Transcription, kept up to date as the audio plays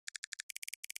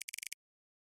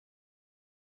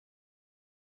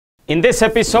In this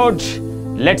episode,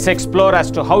 let's explore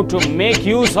as to how to make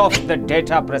use of the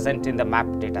data present in the map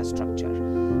data structure.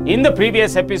 In the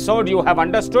previous episode, you have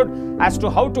understood as to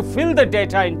how to fill the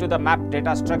data into the map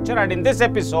data structure, and in this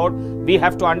episode, we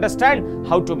have to understand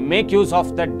how to make use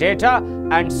of the data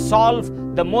and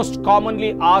solve the most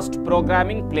commonly asked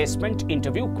programming placement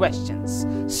interview questions.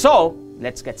 So,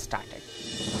 let's get started.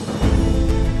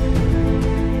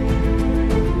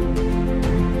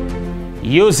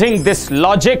 Using this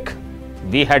logic,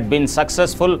 we had been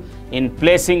successful in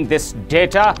placing this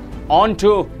data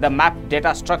onto the map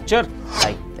data structure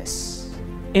like this.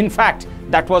 In fact,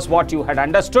 that was what you had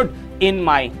understood in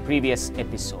my previous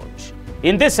episode.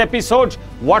 In this episode,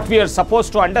 what we are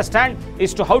supposed to understand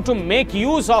is to how to make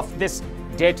use of this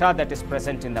data that is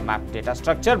present in the map data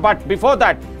structure. But before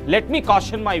that, let me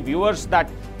caution my viewers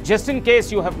that just in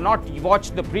case you have not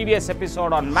watched the previous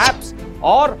episode on maps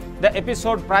or the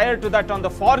episode prior to that on the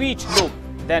for each loop,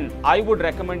 then I would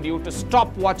recommend you to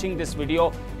stop watching this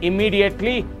video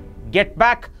immediately, get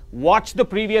back, watch the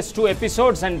previous two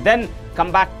episodes, and then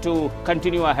come back to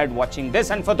continue ahead watching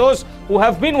this. And for those who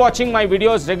have been watching my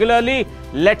videos regularly,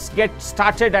 let's get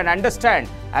started and understand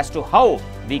as to how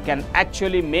we can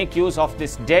actually make use of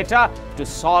this data to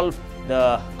solve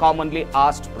the commonly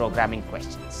asked programming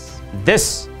questions.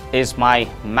 This is my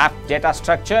map data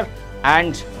structure,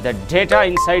 and the data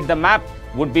inside the map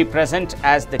would be present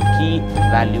as the key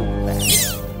value pair.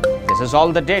 This is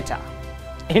all the data.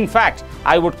 In fact,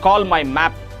 I would call my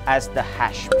map as the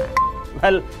hash map.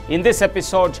 Well, in this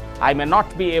episode, I may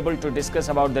not be able to discuss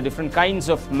about the different kinds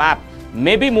of map.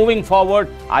 Maybe moving forward,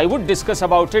 I would discuss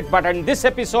about it, but in this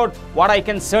episode, what I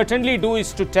can certainly do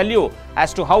is to tell you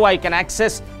as to how I can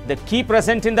access the key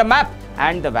present in the map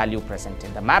and the value present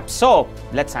in the map. So,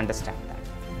 let's understand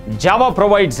that. Java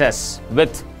provides us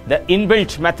with the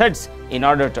inbuilt methods in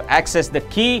order to access the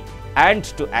key and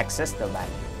to access the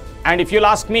value. And if you'll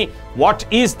ask me, what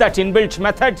is that inbuilt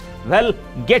method? Well,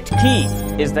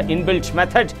 getKey is the inbuilt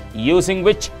method using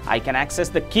which I can access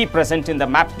the key present in the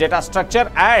map data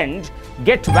structure, and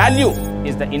getValue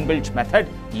is the inbuilt method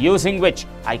using which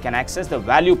I can access the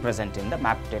value present in the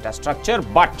map data structure.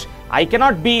 But I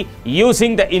cannot be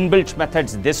using the inbuilt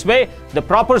methods this way. The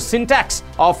proper syntax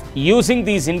of using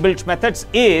these inbuilt methods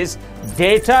is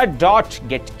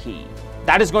data.getKey.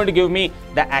 That is going to give me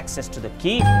the access to the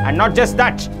key, and not just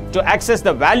that, to access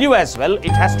the value as well,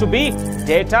 it has to be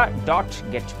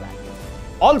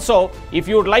data.getValue. Also, if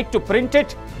you would like to print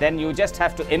it, then you just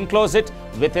have to enclose it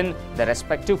within the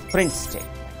respective print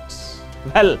statements.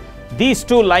 Well, these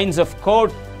two lines of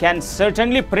code can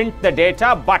certainly print the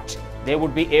data, but they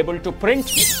would be able to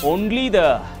print only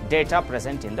the data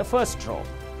present in the first row.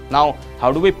 Now,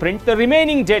 how do we print the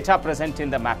remaining data present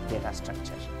in the map data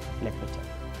structure? Let me tell you.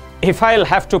 If I'll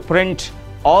have to print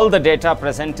all the data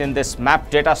present in this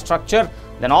map data structure,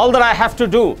 then all that I have to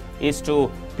do is to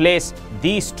place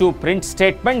these two print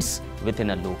statements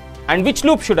within a loop. And which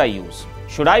loop should I use?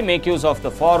 Should I make use of the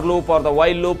for loop or the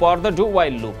while loop or the do while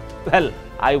loop? Well,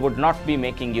 I would not be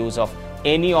making use of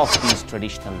any of these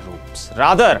traditional loops.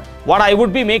 Rather, what I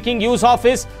would be making use of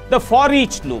is the for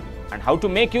each loop. And how to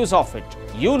make use of it?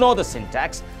 You know the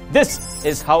syntax. This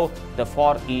is how the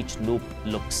for each loop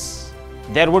looks.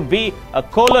 There would be a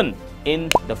colon in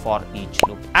the for each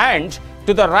loop, and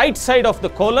to the right side of the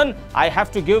colon, I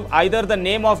have to give either the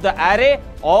name of the array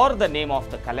or the name of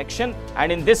the collection,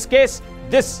 and in this case,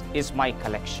 this is my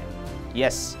collection.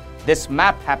 Yes, this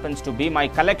map happens to be my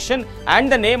collection,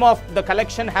 and the name of the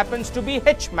collection happens to be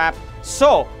HMap.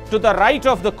 So, to the right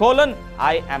of the colon,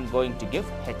 I am going to give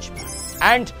HMap,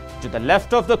 and to the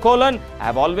left of the colon, I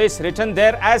have always written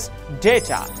there as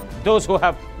data. Those who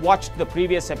have watched the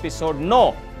previous episode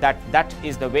know that that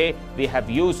is the way we have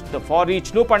used the for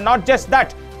each loop. And not just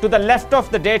that, to the left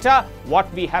of the data,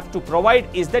 what we have to provide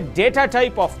is the data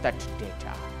type of that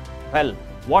data. Well,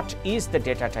 what is the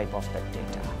data type of that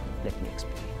data? Let me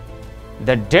explain.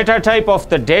 The data type of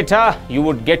the data you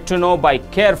would get to know by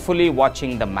carefully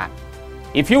watching the map.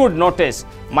 If you would notice,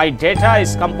 my data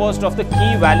is composed of the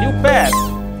key value pair.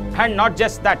 And not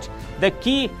just that, the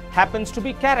key happens to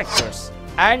be characters,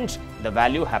 and the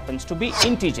value happens to be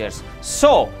integers.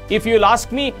 So, if you'll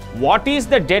ask me what is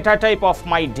the data type of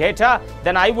my data,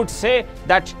 then I would say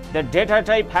that the data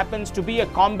type happens to be a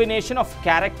combination of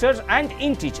characters and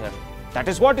integer. That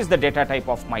is what is the data type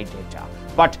of my data.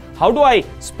 But how do I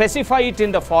specify it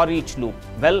in the for each loop?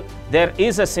 Well, there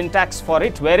is a syntax for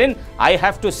it wherein I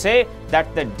have to say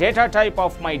that the data type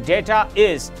of my data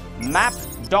is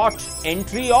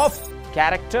map.entry of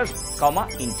character,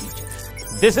 integer.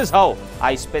 This is how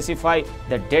I specify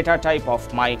the data type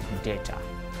of my data.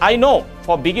 I know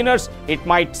for beginners it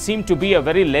might seem to be a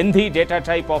very lengthy data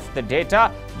type of the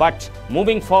data, but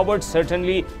moving forward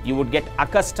certainly you would get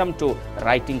accustomed to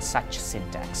writing such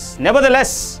syntax.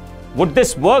 Nevertheless, would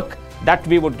this work? That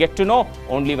we would get to know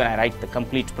only when I write the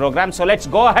complete program. So let's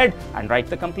go ahead and write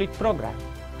the complete program.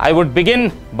 I would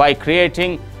begin by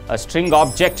creating a string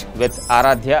object with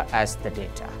Aradhya as the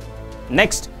data.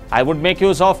 Next, I would make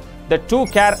use of the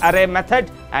toChar array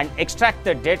method and extract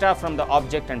the data from the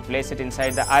object and place it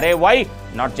inside the array Y.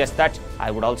 Not just that, I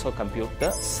would also compute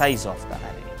the size of the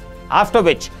array. After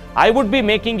which, I would be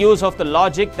making use of the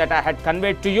logic that I had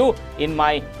conveyed to you in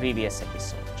my previous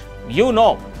episode. You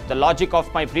know, the logic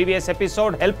of my previous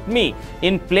episode helped me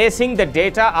in placing the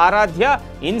data Aradhya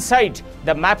inside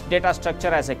the map data structure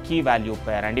as a key value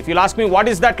pair. And if you'll ask me what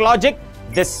is that logic,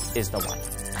 this is the one.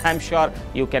 I'm sure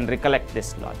you can recollect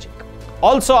this logic.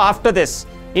 Also after this,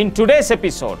 in today's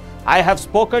episode, I have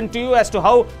spoken to you as to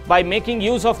how by making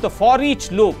use of the for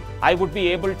each loop, I would be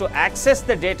able to access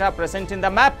the data present in the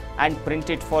map and print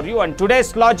it for you. And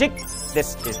today's logic,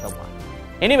 this is the one.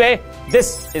 Anyway,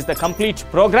 this is the complete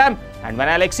program, and when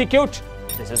I'll execute,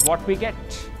 this is what we get.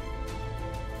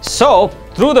 So,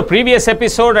 through the previous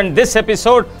episode and this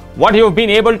episode, what you've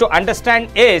been able to understand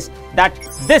is that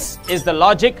this is the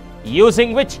logic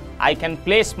using which I can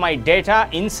place my data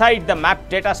inside the map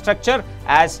data structure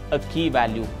as a key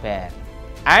value pair.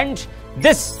 And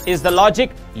this is the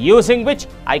logic using which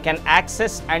I can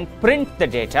access and print the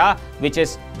data which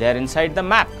is there inside the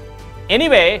map.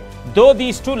 Anyway, though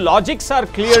these two logics are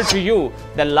clear to you,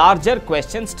 the larger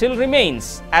question still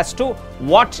remains as to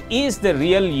what is the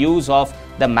real use of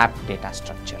the map data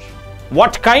structure.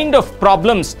 What kind of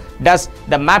problems does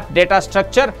the map data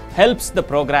structure helps the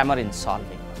programmer in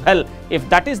solving? Well, if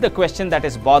that is the question that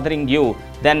is bothering you,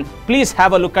 then please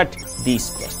have a look at these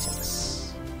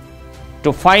questions.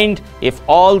 To find if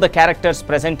all the characters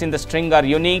present in the string are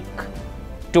unique,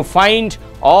 to find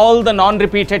all the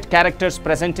non-repeated characters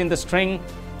present in the string,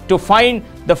 to find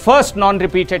the first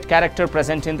non-repeated character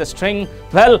present in the string.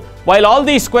 Well, while all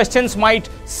these questions might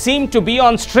seem to be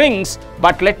on strings,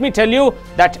 but let me tell you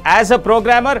that as a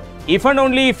programmer, if and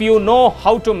only if you know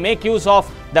how to make use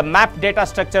of the map data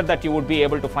structure, that you would be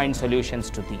able to find solutions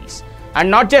to these.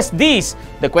 And not just these,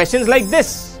 the questions like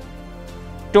this: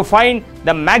 to find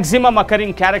the maximum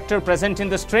occurring character present in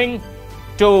the string,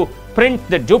 to print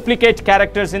the duplicate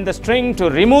characters in the string, to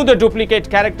remove the duplicate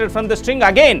character from the string.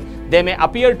 Again, they may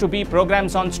appear to be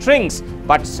programs on strings,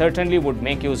 but certainly would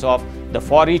make use of the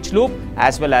for each loop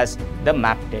as well as the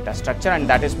map data structure. And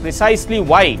that is precisely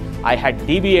why I had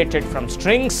deviated from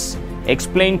strings,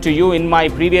 explained to you in my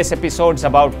previous episodes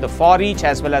about the for each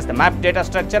as well as the map data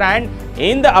structure. And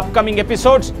in the upcoming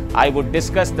episodes, I would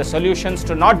discuss the solutions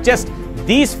to not just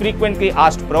these frequently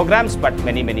asked programs, but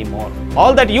many more.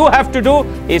 All that you have to do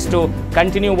is to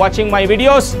continue watching my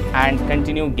videos and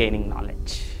continue gaining knowledge.